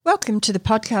Welcome to the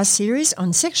podcast series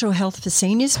on sexual health for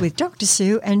seniors with Dr.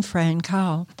 Sue and Fran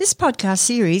Carl. This podcast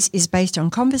series is based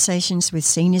on conversations with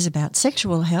seniors about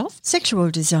sexual health, sexual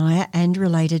desire and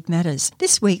related matters.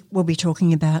 This week we'll be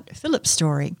talking about Philip's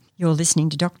story. You're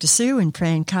listening to Dr. Sue and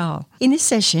Fran Carl. In this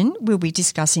session, we'll be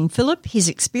discussing Philip, his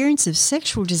experience of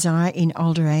sexual desire in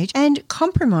older age and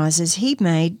compromises he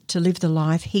made to live the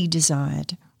life he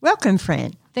desired. Welcome,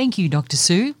 Fran. Thank you, Dr.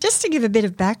 Sue. Just to give a bit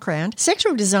of background,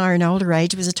 sexual desire in older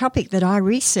age was a topic that I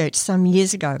researched some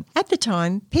years ago. At the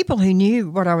time, people who knew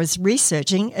what I was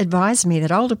researching advised me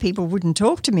that older people wouldn't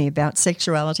talk to me about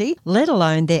sexuality, let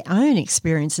alone their own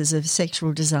experiences of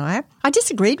sexual desire. I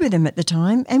disagreed with them at the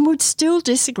time and would still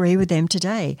disagree with them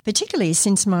today, particularly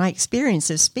since my experience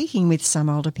of speaking with some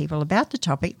older people about the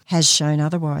topic has shown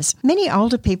otherwise. Many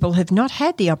older people have not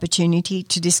had the opportunity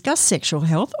to discuss sexual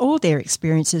health or their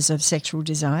experiences of sexual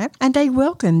desire, and they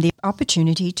welcome the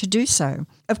opportunity to do so.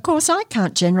 Of course, I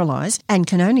can't generalise and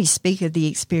can only speak of the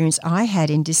experience I had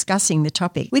in discussing the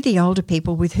topic with the older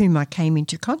people with whom I came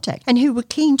into contact and who were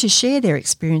keen to share their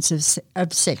experiences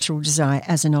of sexual desire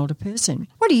as an older person.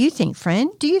 What do you think,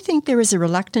 Fran? Do you think there is a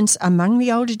reluctance among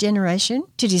the older generation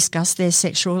to discuss their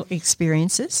sexual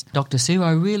experiences? Dr. Sue,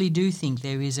 I really do think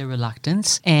there is a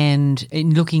reluctance, and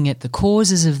in looking at the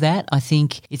causes of that, I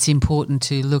think it's important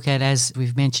to look at, as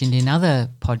we've mentioned in other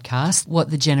podcasts, what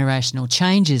the generational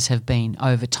changes have been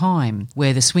over time,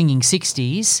 where the swinging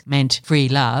 60s meant free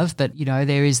love, but,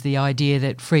 there is the idea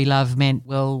that free love meant,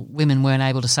 women weren't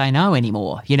able to say no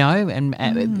anymore,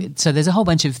 and so there's a whole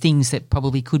bunch of things that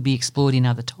probably could be explored in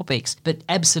other topics. But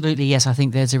absolutely, yes, I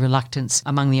think there's a reluctance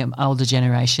among the older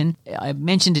generation. I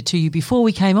mentioned it to you before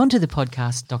we came onto the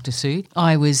podcast, Dr. Sue.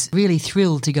 I was really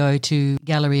thrilled to go to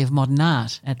Gallery of Modern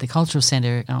Art at the Cultural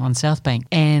Centre on South Bank,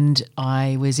 and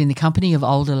I was in the company of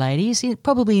older ladies,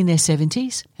 probably in their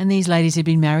 70s, and these ladies had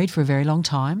been married for a very long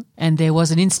time, and there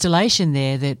was an installation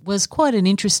there that was quite an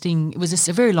interesting, it was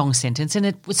a very long sentence, and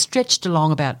it was stretched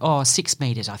along about 6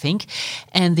 metres, I think,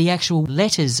 and the actual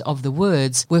letters of the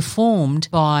words were formed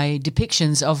by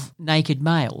depictions of naked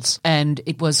males, and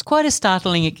it was quite a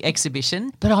startling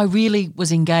exhibition, but I really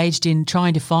was engaged in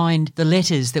trying to find the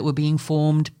letters that were being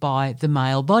formed by the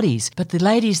male bodies. But the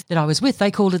ladies that I was with,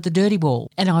 they called it the dirty wall,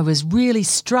 and I was really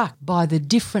struck by the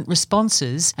different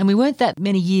responses, and we weren't that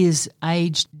many years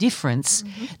age difference,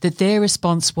 that their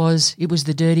response was it was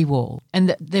the dirty wall, and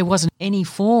that there wasn't any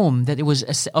form that it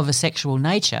was of a sexual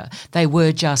nature. They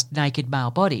were just naked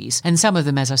male bodies, and some of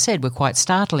them, as I said, were quite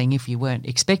startling if you weren't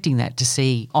expecting that to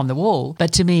see on the wall.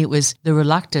 But to me, it was the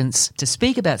reluctance to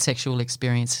speak about sexual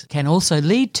experience can also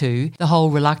lead to the whole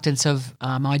reluctance of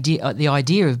the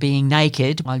idea of being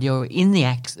naked while you're in the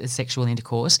sexual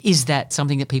intercourse. Is that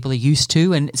something that people are used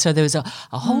to? And so there was a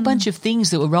whole bunch of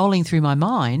things that were rolling through my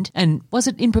mind. And was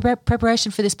it in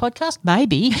preparation for this podcast?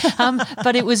 Maybe.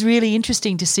 But it was really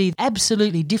interesting to see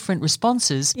absolutely different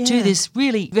responses to this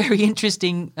really very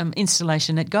interesting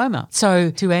installation at Goma.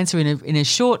 So to answer in a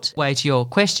short way to your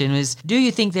question is, do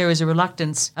you think there is a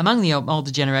reluctance among the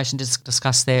older generation to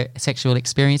discuss their sexual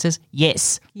experiences?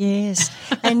 Yes. Yes.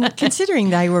 And considering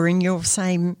they were in your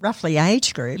same roughly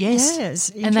age group. Yes.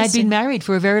 And they'd been married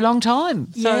for a very long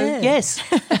time. So yes.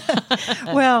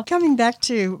 Well, coming back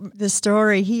to the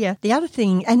story here, the other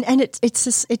thing, and it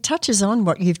touches on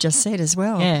what you've just said as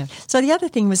well. Yeah. So the other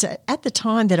thing was, at the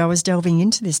time that I was delving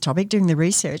into this topic, doing the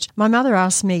research, my mother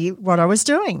asked me what I was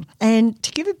doing. And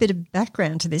to give a bit of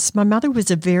background to this, my mother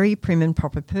was a very prim and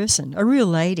proper person, a real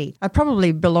lady. I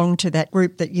probably belonged to that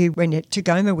group that you went to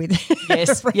Goma with.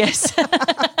 Yes, yes.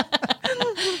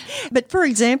 But, for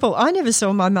example, I never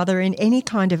saw my mother in any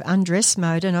kind of undress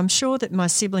mode, and I'm sure that my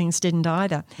siblings didn't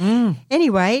either.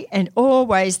 Anyway, and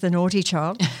always the naughty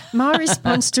child, my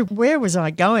response to where was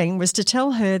I going was to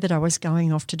tell her that I was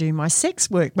going off to do my sex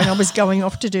work when I was going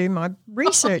off to do my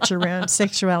research around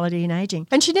sexuality and ageing.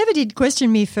 And she never did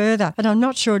question me further, and I'm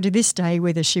not sure to this day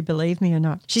whether she believed me or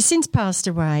not. She's since passed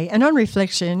away, and on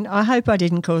reflection, I hope I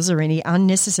didn't cause her any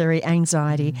unnecessary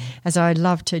anxiety, as I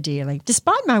loved her dearly,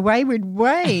 despite my wayward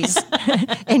ways.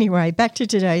 Anyway, back to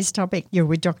today's topic. You're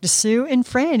with Dr. Sue and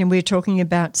Fran, and we're talking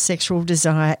about sexual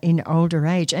desire in older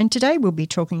age. And today we'll be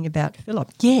talking about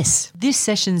Philip. Yes, this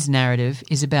session's narrative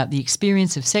is about the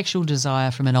experience of sexual desire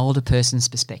from an older person's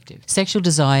perspective. Sexual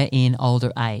desire in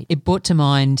older age. It brought to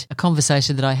mind a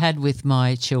conversation that I had with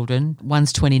my children.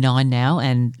 One's 29 now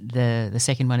and the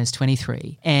second one is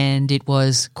 23. And it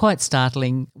was quite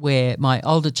startling where my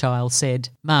older child said,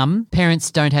 "Mum,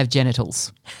 parents don't have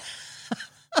genitals."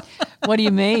 What do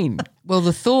you mean? Well,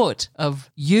 the thought of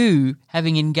you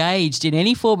having engaged in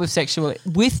any form of sexual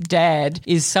with Dad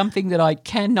is something that I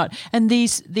cannot. And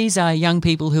these are young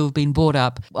people who have been brought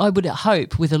up, I would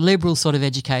hope, with a liberal sort of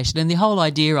education, and the whole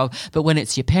idea of, but when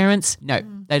it's your parents, no,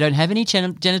 they don't have any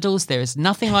genitals. There is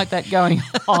nothing like that going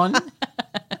on.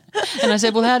 And I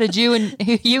said, well, how did you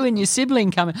and your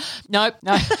sibling come in? No.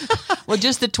 Well,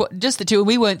 just the two.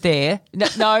 We weren't there.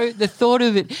 No, the thought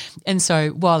of it. And so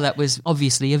while that was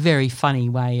obviously a very funny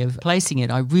way of placing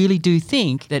it, I really do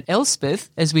think that Elspeth,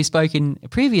 as we spoke in a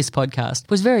previous podcast,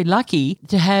 was very lucky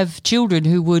to have children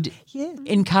who would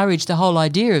encourage the whole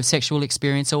idea of sexual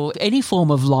experience or any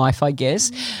form of life, I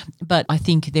guess. But I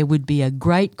think there would be a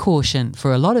great caution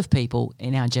for a lot of people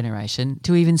in our generation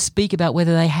to even speak about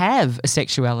whether they have a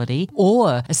sexuality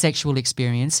or a sexual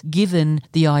experience, given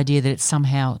the idea that it's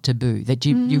somehow taboo, that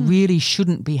you really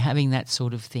shouldn't be having that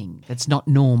sort of thing. That's not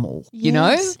normal, you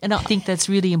know? And I think that's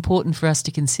really important for us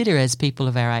to consider as people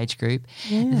of our age group,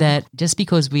 that just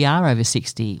because we are over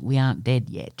 60, we aren't dead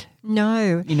yet.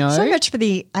 No. You know? So much for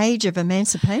the age of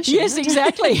emancipation. Yes,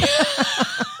 exactly.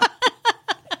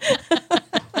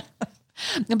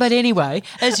 But anyway,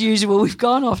 as usual, we've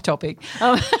gone off topic.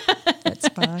 That's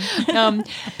fine.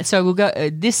 So we'll go.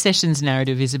 This session's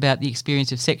narrative is about the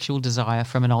experience of sexual desire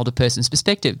from an older person's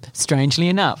perspective, strangely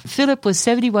enough. Philip was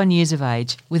 71 years of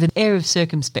age with an air of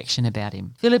circumspection about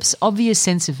him. Philip's obvious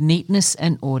sense of neatness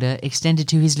and order extended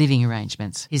to his living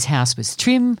arrangements. His house was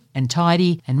trim and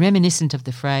tidy and reminiscent of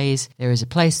the phrase, there is a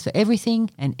place for everything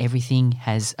and everything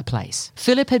has a place.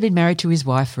 Philip had been married to his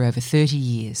wife for over 30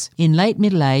 years. In late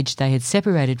middle age, they had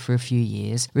separated for a few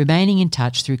years, remaining in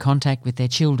touch through contact with their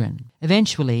children.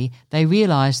 Eventually, they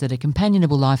realised that a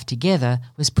companionable life together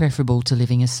was preferable to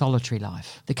living a solitary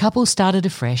life. The couple started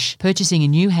afresh, purchasing a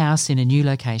new house in a new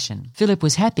location. Philip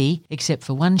was happy, except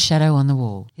for one shadow on the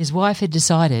wall. His wife had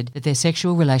decided that their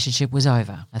sexual relationship was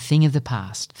over, a thing of the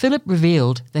past. Philip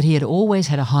revealed that he had always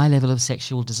had a high level of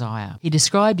sexual desire. He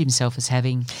described himself as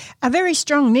having a very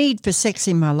strong need for sex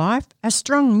in my life, a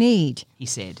strong need, he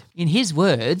said. In his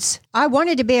words, I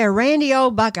wanted to be a randy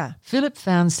old bugger. Philip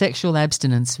found sexual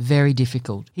abstinence very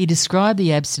difficult. He described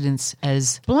the abstinence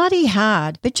as bloody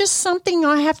hard, but just something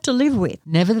I have to live with.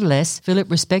 Nevertheless,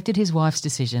 Philip respected his wife's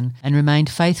decision and remained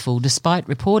faithful despite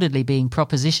reportedly being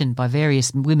propositioned by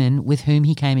various women with whom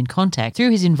he came in contact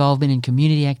through his involvement in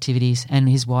community activities and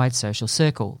his wide social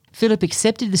circle. Philip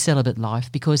accepted the celibate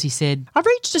life because he said, I've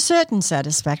reached a certain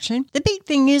satisfaction. The big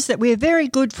thing is that we're very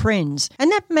good friends, and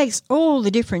that makes all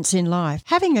the difference in life.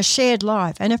 Having a shared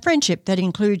life and a friendship that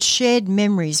includes shared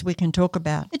memories we can talk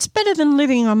about. It's better than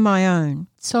living on my own.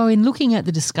 So in looking at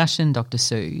the discussion, Dr.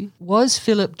 Sue, was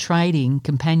Philip trading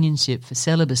companionship for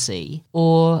celibacy,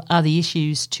 or are the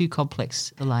issues too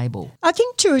complex to label? I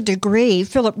think to a degree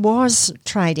Philip was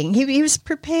trading. He was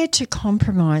prepared to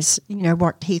compromise,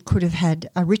 what he could have had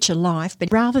a richer life,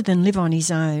 but rather than live on his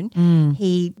own,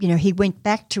 he went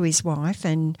back to his wife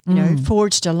and,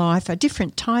 forged a life, a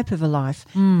different type of a life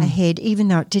ahead, even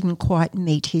though it didn't quite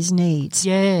meet his needs.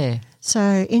 Yeah.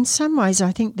 So in some ways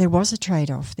I think there was a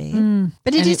trade-off there.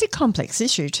 But it is a complex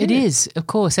issue too. It is, of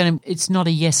course, and it's not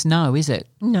a yes-no, is it?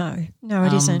 No,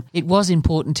 it isn't. It was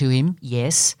important to him,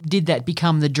 yes. Did that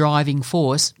become the driving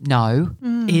force? No.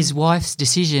 His wife's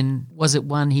decision, was it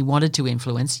one he wanted to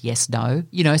influence? Yes, no.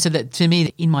 So that to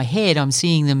me, in my head, I'm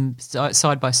seeing them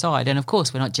side by side. And of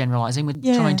course, we're not generalising.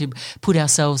 We're trying to put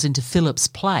ourselves into Philip's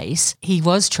place. He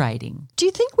was trading. Do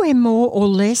you think we're more or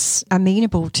less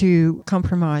amenable to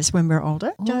compromise when we're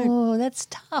older? Oh, that's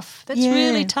tough. That's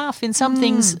really tough. In some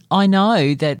things, I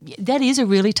know that is a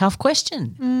really tough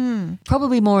question.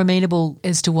 Probably more amenable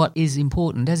as to what is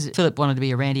important. As Philip wanted to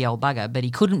be a randy old bugger, but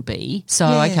he couldn't be. So,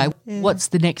 what's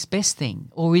the next best thing?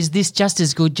 Or is this just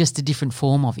as good, just a different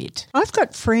form of it? I've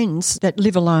got friends that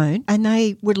live alone and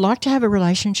they would like to have a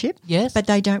relationship, but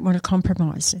they don't want to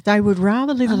compromise. They would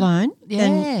rather live alone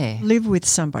than live with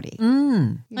somebody.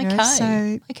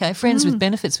 Okay, friends with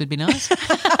benefits would be nice.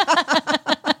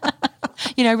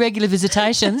 Regular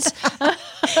visitations.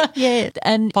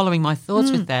 And following my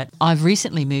thoughts with that, I've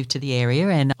recently moved to the area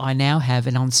and I now have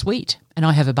an ensuite. And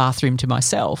I have a bathroom to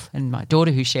myself, and my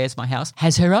daughter, who shares my house,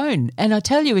 has her own. And I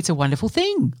tell you, it's a wonderful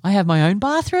thing. I have my own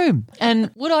bathroom.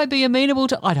 And would I be amenable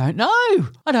to? I don't know.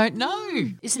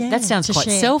 That sounds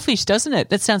quite selfish, doesn't it?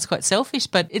 That sounds quite selfish,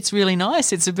 but it's really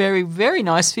nice. It's a very, very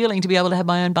nice feeling to be able to have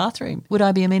my own bathroom. Would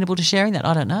I be amenable to sharing that?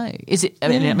 I don't know. Is it? I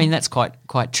mean, that's quite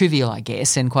trivial, I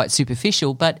guess, and quite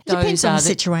superficial. But it depends on the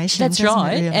situation. That's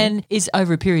right. Really? And is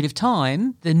over a period of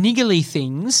time, the niggly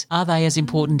things, are they as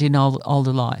important in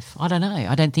older life? I don't know.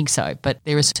 I don't think so. But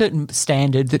there is a certain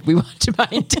standard that we want to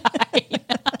maintain.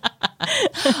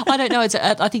 I don't know.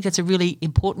 I think that's a really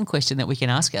important question that we can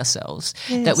ask ourselves,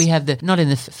 Yes. that we have not in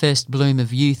the first bloom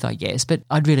of youth, I guess, but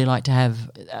I'd really like to have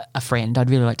a friend. I'd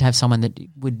really like to have someone that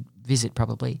would visit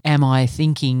probably. Am I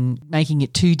making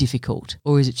it too difficult,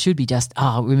 or is it should be just,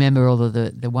 remember all of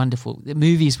the wonderful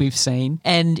movies we've seen?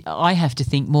 And I have to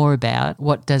think more about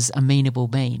what does amenable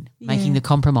mean, making the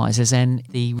compromises and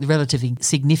the relative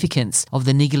significance of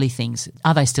the niggly things.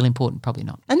 Are they still important? Probably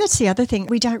not. And that's the other thing.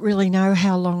 We don't really know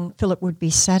how long Philip would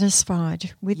be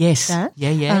satisfied with that.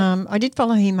 Yeah. I did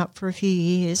follow him up for a few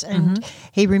years and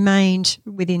he remained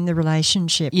within the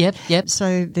relationship. Yep.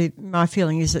 So my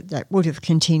feeling is that would have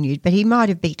continued, but he might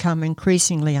have become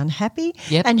increasingly unhappy.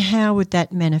 Yep. And how would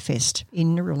that manifest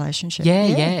in the relationship?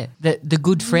 Yeah. The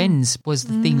good friends was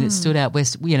the thing that stood out.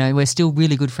 We're still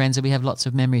really good friends and we have lots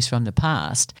of memories from the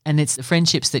past. And it's the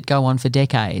friendships that go on for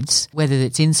decades, whether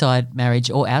it's inside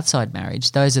marriage or outside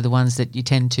marriage. Those are the ones that you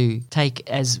tend to take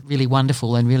as really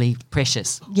wonderful and really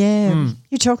precious. Yeah.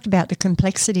 You talked about the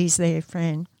complexities there,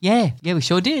 Fran. Yeah, we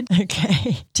sure did.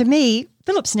 Okay. To me,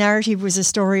 Philip's narrative was a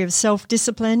story of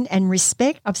self-discipline and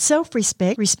respect, of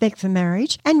self-respect, respect for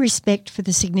marriage, and respect for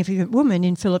the significant woman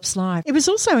in Philip's life. It was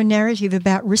also a narrative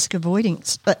about risk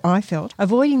avoidance, but I felt,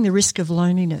 avoiding the risk of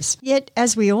loneliness. Yet,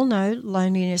 as we all know,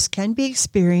 loneliness can be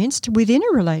experienced within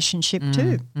a relationship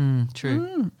too.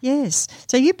 True. Yes.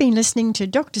 So you've been listening to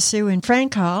Dr. Sue and Fran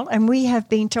Kyle, and we have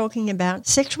been talking about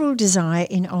sexual desire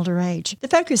in older age. The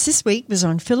focus this week was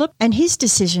on Philip and his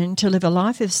decision to live a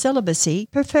life of celibacy,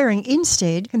 preferring instead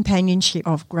companionship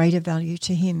of greater value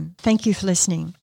to him. Thank you for listening.